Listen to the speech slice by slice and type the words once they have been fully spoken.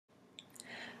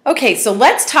Okay, so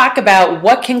let's talk about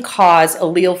what can cause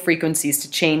allele frequencies to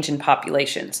change in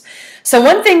populations. So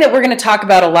one thing that we're going to talk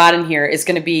about a lot in here is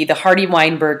going to be the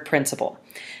Hardy-Weinberg principle.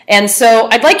 And so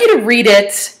I'd like you to read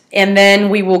it, and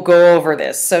then we will go over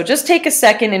this. So just take a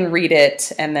second and read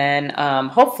it, and then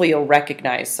hopefully you'll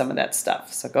recognize some of that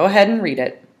stuff. So go ahead and read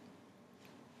it.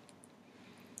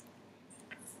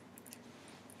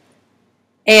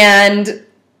 And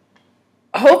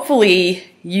hopefully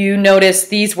you notice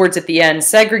these words at the end,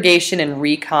 segregation and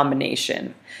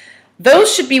recombination.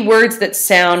 Those should be words that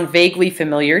sound vaguely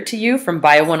familiar to you from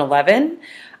Bio 111.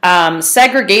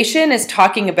 Segregation is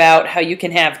talking about how you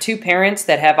can have two parents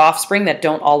that have offspring that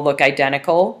don't all look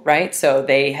identical, right? So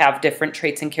they have different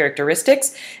traits and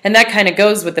characteristics. And that kind of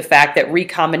goes with the fact that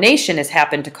recombination has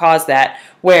happened to cause that,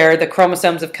 where the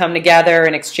chromosomes have come together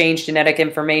and exchanged genetic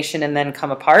information and then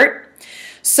come apart.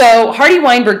 So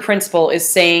Hardy-Weinberg principle is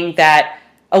saying that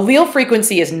allele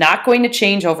frequency is not going to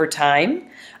change over time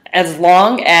as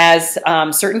long as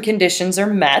certain conditions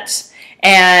are met.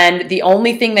 And the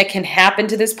only thing that can happen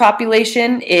to this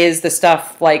population is the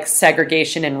stuff like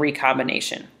segregation and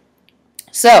recombination.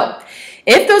 So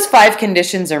if those 5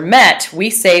 conditions are met,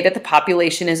 we say that the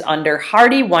population is under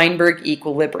Hardy-Weinberg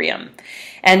equilibrium.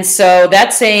 And so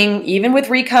that's saying, even with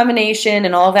recombination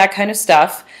and all that kind of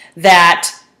stuff,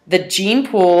 that the gene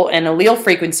pool and allele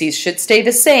frequencies should stay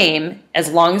the same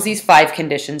as long as these 5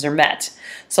 conditions are met.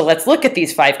 So let's look at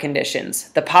these 5 conditions.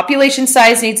 The population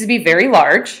size needs to be very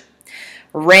large.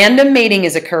 Random mating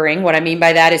is occurring. What I mean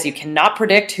by that is you cannot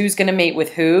predict who's going to mate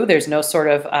with who. There's no sort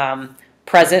of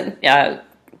present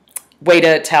way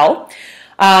to tell.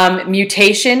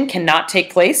 Mutation cannot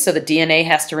take place, so the DNA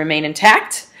has to remain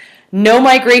intact. No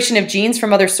migration of genes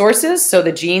from other sources, so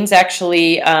the genes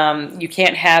actually, you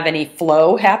can't have any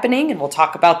flow happening, and we'll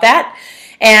talk about that.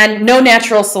 And no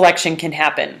natural selection can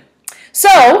happen.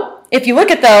 So, if you look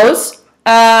at those,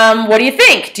 what do you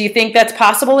think? Do you think that's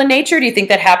possible in nature? Do you think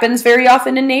that happens very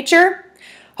often in nature?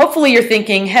 Hopefully you're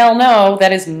thinking, hell no,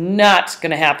 that is not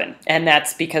going to happen. And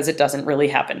that's because it doesn't really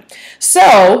happen.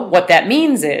 So, what that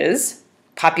means is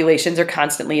populations are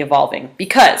constantly evolving,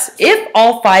 because if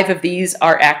all 5 of these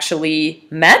are actually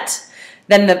met,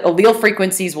 then the allele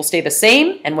frequencies will stay the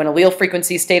same, and when allele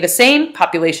frequencies stay the same,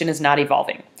 population is not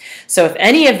evolving. So if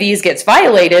any of these gets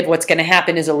violated, what's going to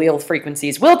happen is allele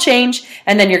frequencies will change,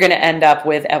 and then you're going to end up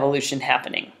with evolution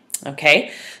happening.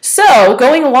 Okay, so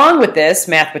going along with this,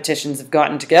 mathematicians have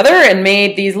gotten together and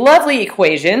made these lovely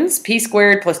equations, p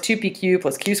squared plus 2pq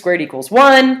plus q squared equals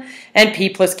 1, and p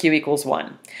plus q equals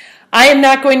 1. I am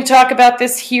not going to talk about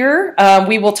this here.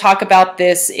 We will talk about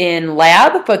this in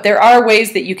lab, but there are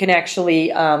ways that you can actually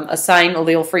assign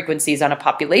allele frequencies on a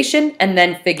population and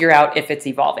then figure out if it's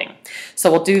evolving. So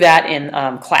we'll do that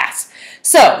in class.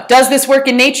 So, does this work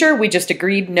in nature? We just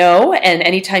agreed no, and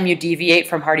anytime you deviate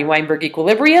from Hardy-Weinberg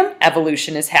equilibrium,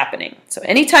 evolution is happening. So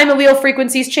anytime allele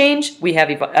frequencies change, we have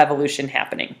evolution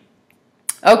happening.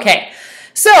 Okay.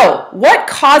 So, what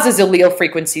causes allele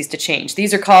frequencies to change?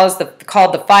 These are called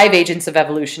the 5 agents of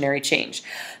evolutionary change.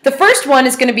 The first one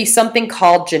is going to be something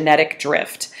called genetic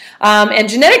drift. And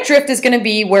genetic drift is going to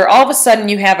be where all of a sudden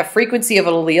you have a frequency of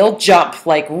an allele jump,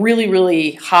 like really,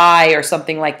 really high or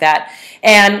something like that.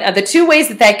 And the 2 ways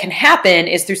that that can happen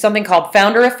is through something called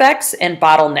founder effects and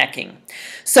bottlenecking.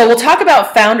 So we'll talk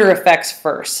about founder effects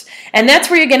first. And that's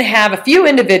where you're going to have a few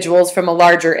individuals from a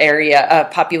larger area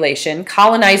population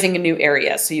colonizing a new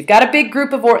area. So you've got a big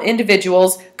group of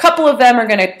individuals. A couple of them are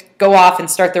going to go off and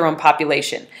start their own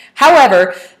population.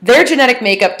 However, their genetic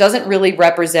makeup doesn't really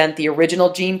represent the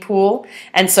original gene pool.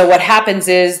 And so what happens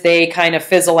is they kind of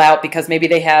fizzle out because maybe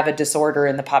they have a disorder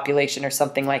in the population or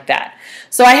something like that.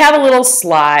 So I have a little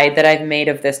slide that I've made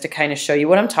of this to kind of show you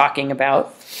what I'm talking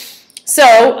about.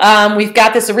 So we've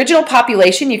got this original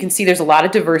population. You can see there's a lot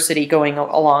of diversity going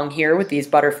along here with these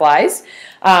butterflies.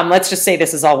 Let's just say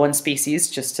this is all one species,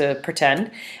 just to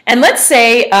pretend. And let's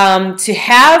say to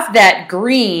have that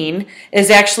green is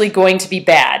actually going to be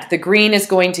bad. The green is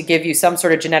going to give you some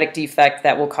sort of genetic defect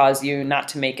that will cause you not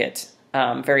to make it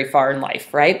very far in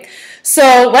life, right?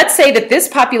 So let's say that this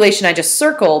population I just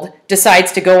circled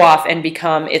decides to go off and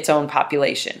become its own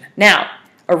population. Now,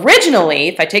 originally,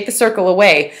 if I take the circle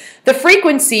away, the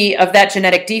frequency of that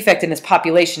genetic defect in this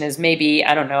population is maybe,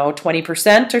 I don't know,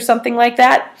 20% or something like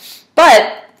that.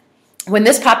 But when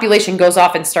this population goes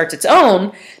off and starts its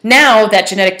own, now that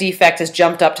genetic defect has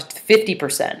jumped up to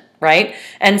 50%, right?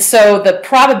 And so the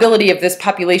probability of this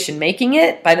population making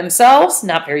it by themselves,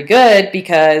 not very good,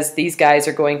 because these guys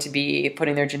are going to be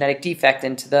putting their genetic defect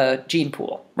into the gene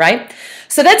pool, right?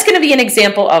 So that's going to be an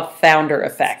example of founder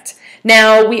effect.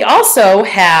 Now, we also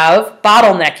have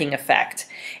bottlenecking effect.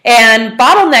 And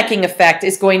bottlenecking effect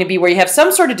is going to be where you have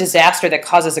some sort of disaster that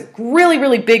causes a really,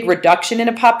 really big reduction in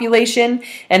a population,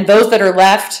 and those that are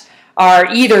left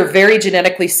are either very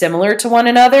genetically similar to one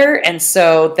another, and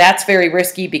so that's very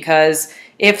risky because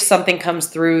if something comes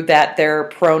through that they're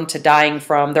prone to dying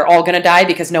from, they're all going to die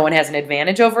because no one has an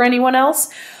advantage over anyone else.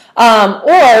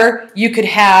 Or you could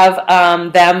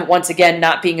have them, once again,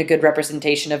 not being a good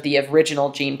representation of the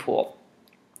original gene pool.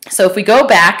 So if we go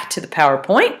back to the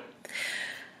PowerPoint,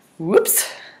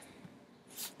 whoops.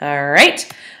 All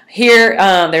right. Here,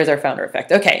 there's our founder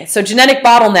effect. Okay, so genetic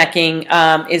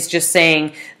bottlenecking is just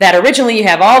saying that originally you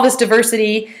have all this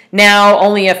diversity, now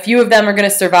only a few of them are going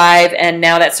to survive, and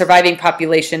now that surviving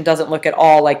population doesn't look at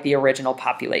all like the original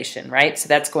population, right? So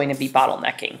that's going to be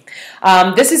bottlenecking.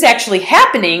 This is actually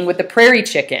happening with the prairie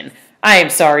chicken. I am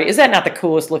sorry, is that not the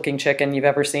coolest looking chicken you've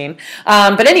ever seen?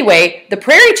 But anyway, the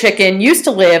prairie chicken used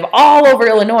to live all over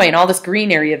Illinois in all this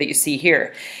green area that you see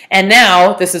here. And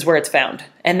now this is where it's found.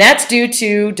 And that's due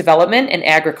to development and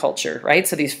agriculture, right?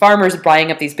 So these farmers are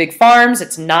buying up these big farms.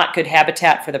 It's not good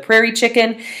habitat for the prairie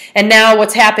chicken. And now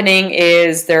what's happening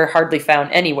is they're hardly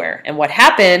found anywhere. And what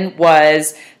happened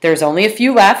was there's only a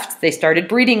few left. They started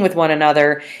breeding with one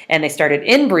another and they started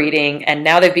inbreeding. And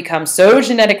now they've become so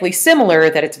genetically similar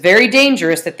that it's very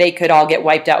dangerous that they could all get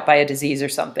wiped out by a disease or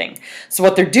something. So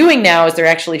what they're doing now is they're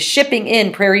actually shipping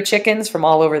in prairie chickens from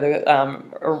all over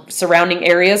the surrounding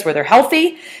areas where they're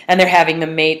healthy, and they're having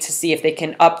them mate to see if they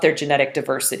can up their genetic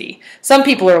diversity. Some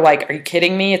people are like, are you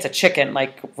kidding me? It's a chicken.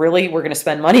 Like, really? We're going to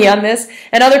spend money on this?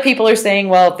 And other people are saying,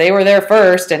 well, they were there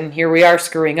first and here we are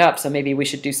screwing up, so maybe we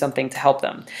should do something to help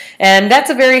them. And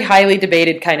that's a very highly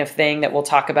debated kind of thing that we'll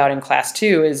talk about in class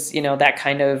 2 is, you know, that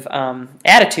kind of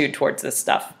attitude towards this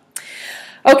stuff.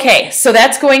 Okay, so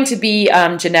that's going to be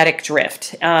genetic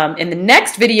drift. In the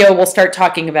next video, we'll start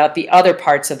talking about the other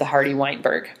parts of the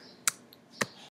Hardy-Weinberg.